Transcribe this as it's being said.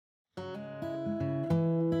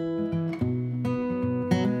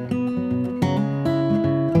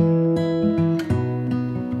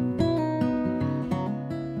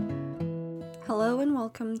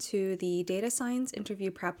to the Data Science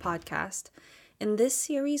Interview Prep Podcast. In this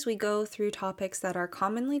series, we go through topics that are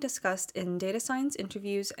commonly discussed in data science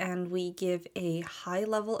interviews, and we give a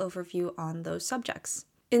high-level overview on those subjects.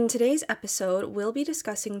 In today's episode, we'll be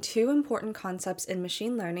discussing two important concepts in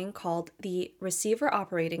machine learning called the receiver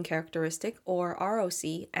operating characteristic, or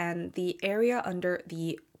ROC, and the area under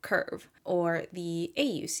the curve, or the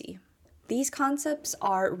AUC. These concepts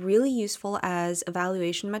are really useful as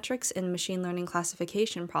evaluation metrics in machine learning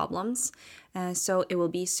classification problems, so it will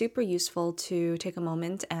be super useful to take a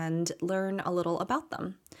moment and learn a little about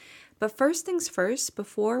them. But first things first,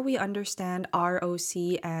 before we understand ROC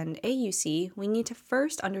and AUC, we need to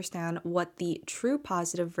first understand what the true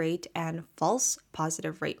positive rate and false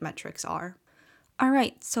positive rate metrics are.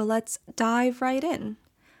 Alright, so let's dive right in.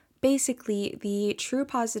 Basically, the true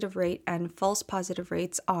positive rate and false positive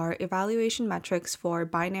rates are evaluation metrics for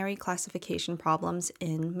binary classification problems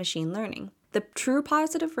in machine learning. The true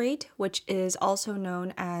positive rate, which is also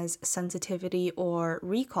known as sensitivity or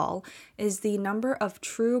recall, is the number of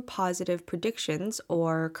true positive predictions,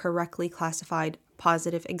 or correctly classified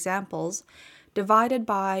positive examples, divided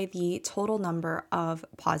by the total number of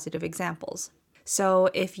positive examples. So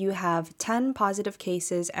if you have 10 positive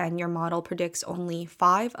cases and your model predicts only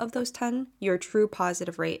 5 of those 10, your true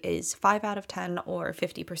positive rate is 5 out of 10 or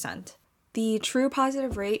 50%. The true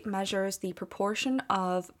positive rate measures the proportion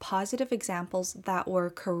of positive examples that were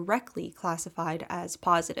correctly classified as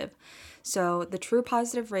positive. So the true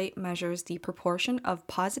positive rate measures the proportion of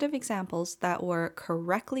positive examples that were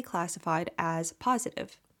correctly classified as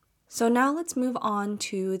positive. So now let's move on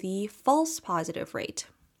to the false positive rate.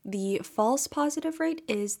 The false positive rate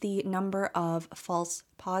is the number of false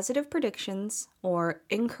positive predictions, or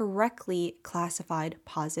incorrectly classified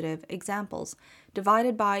positive examples,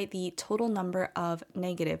 divided by the total number of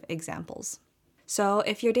negative examples. So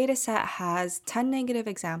if your data set has 10 negative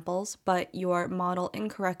examples, but your model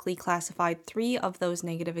incorrectly classified 3 of those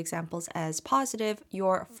negative examples as positive,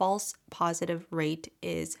 your false positive rate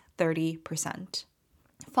is 30%.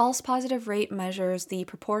 False positive rate measures the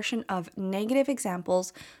proportion of negative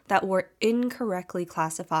examples that were incorrectly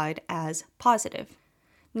classified as positive.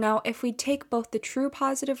 Now, if we take both the true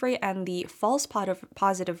positive rate and the false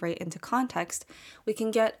positive rate into context, we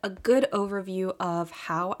can get a good overview of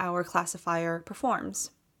how our classifier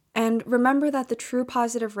performs. And remember that the true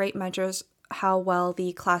positive rate measures how well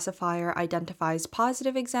the classifier identifies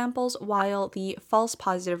positive examples, while the false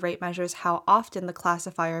positive rate measures how often the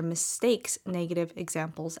classifier mistakes negative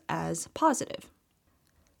examples as positive.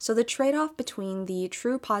 So the trade-off between the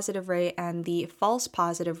true positive rate and the false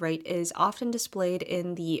positive rate is often displayed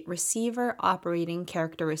in the receiver operating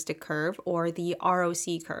characteristic curve, or the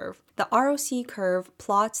ROC curve. The ROC curve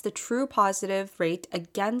plots the true positive rate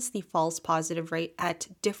against the false positive rate at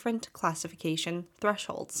different classification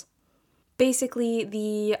thresholds. Basically,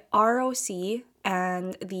 the ROC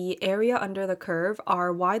and the area under the curve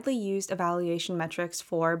are widely used evaluation metrics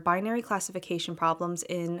for binary classification problems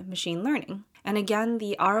in machine learning. And again,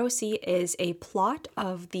 the ROC is a plot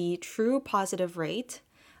of the true positive rate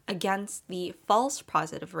against the false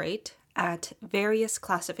positive rate at various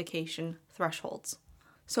classification thresholds.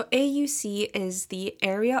 So AUC is the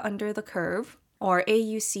area under the curve, or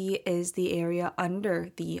AUC is the area under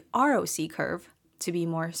the ROC curve, to be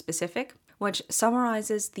more specific, which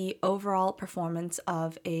summarizes the overall performance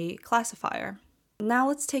of a classifier. Now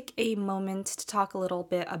let's take a moment to talk a little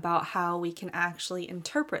bit about how we can actually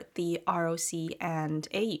interpret the ROC and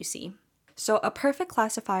AUC. So a perfect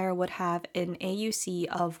classifier would have an AUC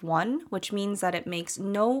of 1, which means that it makes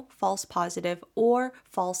no false positive or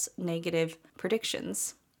false negative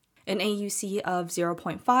predictions. An AUC of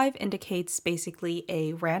 0.5 indicates basically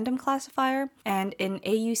a random classifier, and an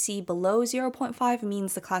AUC below 0.5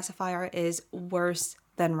 means the classifier is worse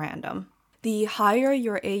than random. The higher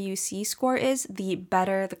your AUC score is, the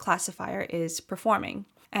better the classifier is performing.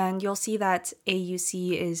 And you'll see that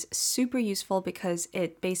AUC is super useful because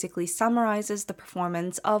it basically summarizes the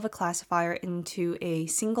performance of a classifier into a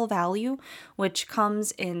single value, which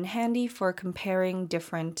comes in handy for comparing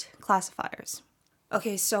different classifiers.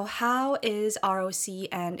 Okay, so how is ROC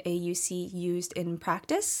and AUC used in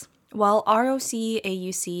practice? Well, ROC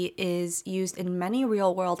AUC is used in many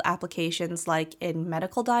real-world applications like in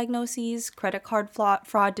medical diagnoses, credit card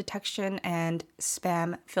fraud detection, and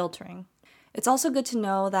spam filtering. It's also good to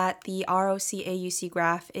know that the ROC AUC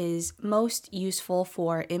graph is most useful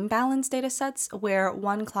for imbalanced datasets where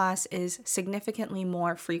one class is significantly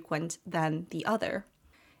more frequent than the other.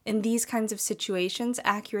 In these kinds of situations,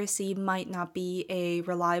 accuracy might not be a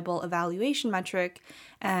reliable evaluation metric,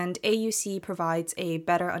 and AUC provides a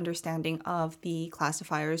better understanding of the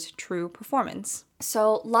classifier's true performance.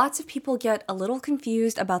 So lots of people get a little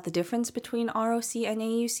confused about the difference between ROC and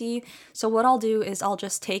AUC, so what I'll do is I'll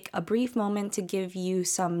just take a brief moment to give you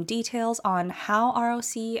some details on how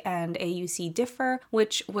ROC and AUC differ,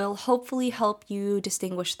 which will hopefully help you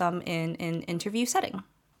distinguish them in an interview setting.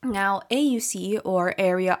 Now, AUC, or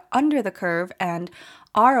area under the curve, and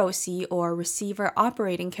ROC, or receiver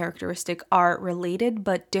operating characteristic, are related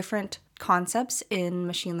but different concepts in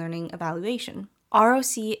machine learning evaluation.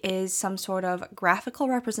 ROC is some sort of graphical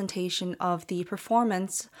representation of the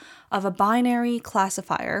performance of a binary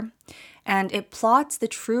classifier, and it plots the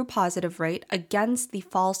true positive rate against the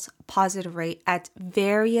false positive rate at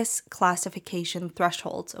various classification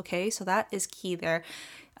thresholds. Okay, so that is key there.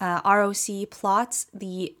 ROC plots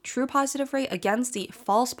the true positive rate against the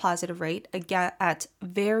false positive rate at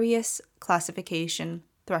various classification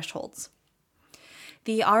thresholds.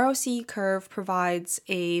 The ROC curve provides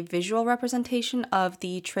a visual representation of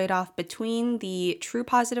the trade-off between the true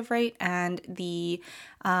positive rate and the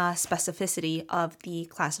specificity of the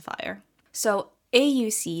classifier. So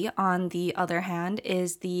AUC, on the other hand,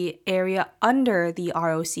 is the area under the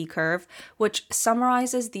ROC curve, which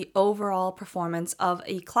summarizes the overall performance of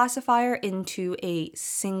a classifier into a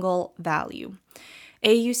single value.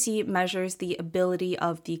 AUC measures the ability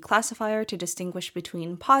of the classifier to distinguish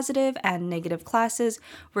between positive and negative classes,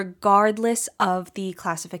 regardless of the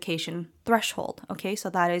classification threshold. Okay, so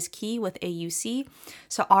that is key with AUC.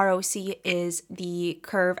 So ROC is the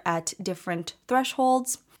curve at different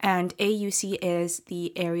thresholds, and AUC is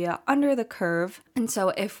the area under the curve. And so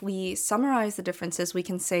if we summarize the differences, we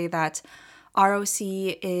can say that ROC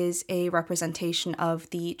is a representation of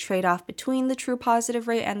the trade-off between the true positive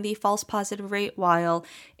rate and the false positive rate, while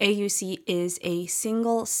AUC is a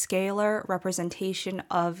single scalar representation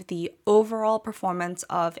of the overall performance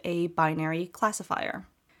of a binary classifier.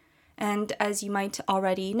 And as you might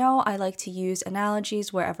already know, I like to use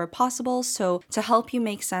analogies wherever possible. So to help you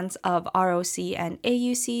make sense of ROC and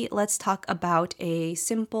AUC, let's talk about a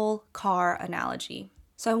simple car analogy.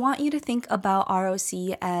 So I want you to think about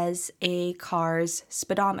ROC as a car's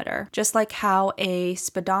speedometer. Just like how a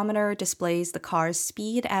speedometer displays the car's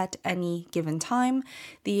speed at any given time,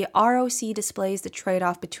 the ROC displays the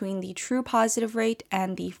trade-off between the true positive rate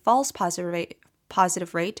and the false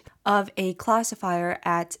positive rate of a classifier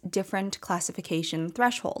at different classification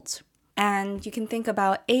thresholds. And you can think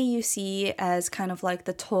about AUC as kind of like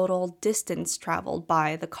the total distance traveled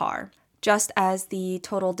by the car. Just as the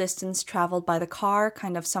total distance traveled by the car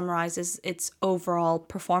kind of summarizes its overall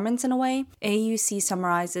performance in a way, AUC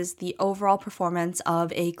summarizes the overall performance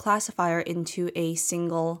of a classifier into a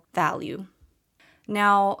single value.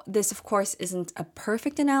 Now, this of course isn't a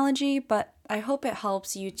perfect analogy, but I hope it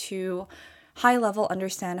helps you to high level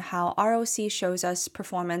understand how ROC shows us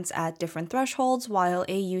performance at different thresholds, while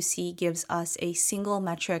AUC gives us a single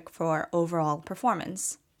metric for overall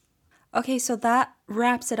performance. Okay, so that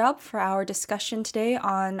wraps it up for our discussion today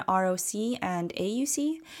on ROC and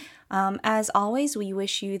AUC. As always, we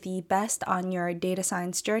wish you the best on your data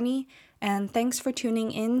science journey, and thanks for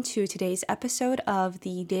tuning in to today's episode of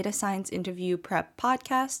the Data Science Interview Prep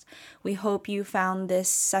Podcast. We hope you found this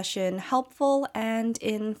session helpful and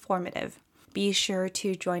informative. Be sure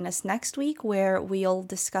to join us next week where we'll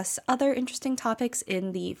discuss other interesting topics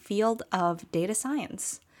in the field of data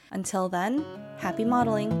science. Until then, happy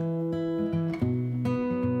modeling!